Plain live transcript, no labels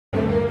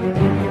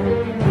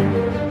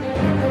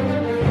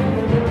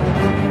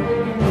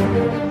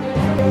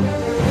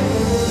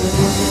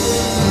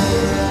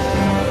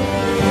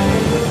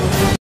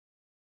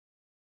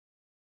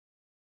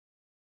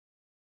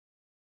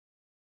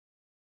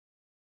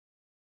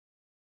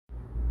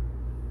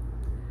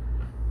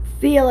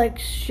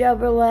Felix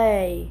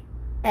Chevrolet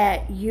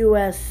at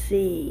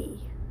USC.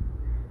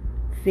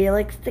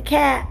 Felix the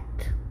Cat.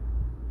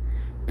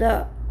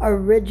 The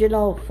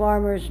original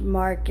farmer's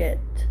market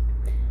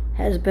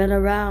has been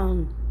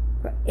around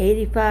for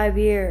 85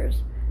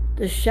 years.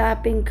 The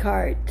shopping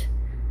cart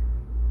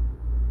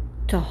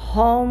to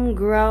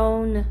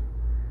homegrown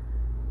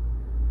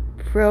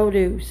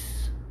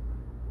produce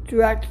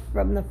direct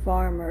from the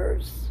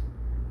farmers.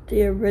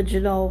 The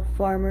original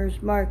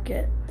farmer's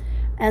market.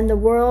 And the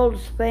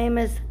world's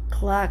famous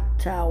clock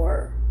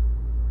tower.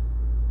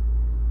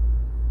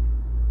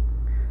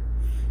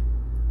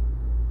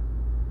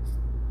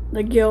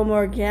 The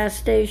Gilmore gas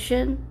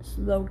station is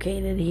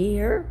located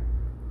here,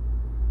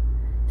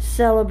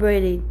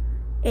 celebrating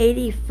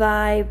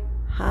 85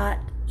 hot,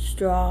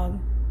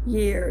 strong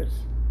years.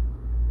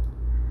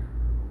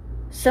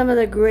 Some of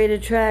the great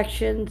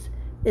attractions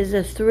is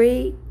a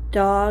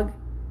 3-dog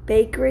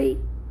bakery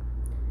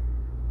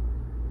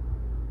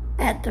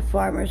at the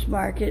farmer's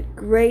market.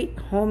 Great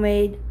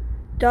homemade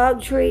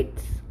dog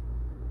treats.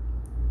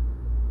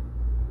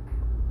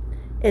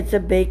 It's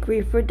a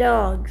bakery for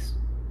dogs.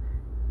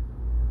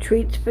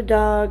 Treats for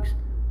dogs,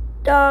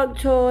 dog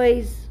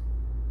toys,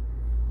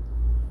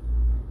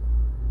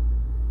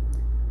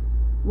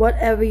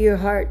 whatever your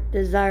heart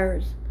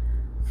desires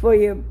for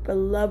your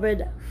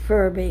beloved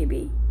fur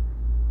baby.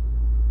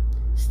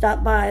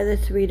 Stop by the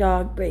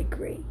 3-Dog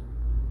Bakery.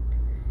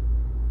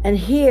 And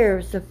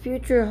here's the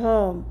future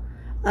home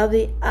of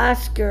the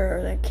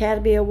Oscar, the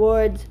Academy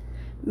Awards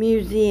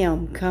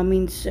Museum,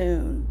 coming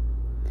soon.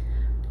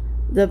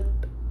 The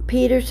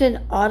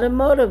Peterson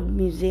Automotive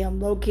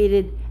Museum,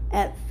 located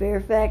at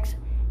Fairfax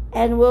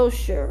and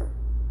Wilshire.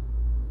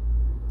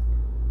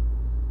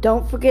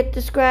 Don't forget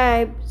to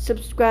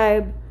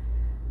subscribe,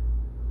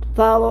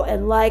 follow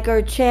and like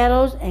our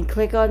channels, and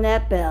click on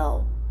that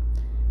bell.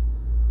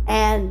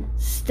 And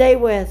stay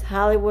with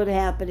Hollywood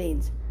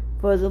Happenings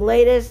for the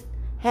latest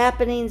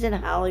happenings in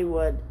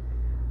Hollywood.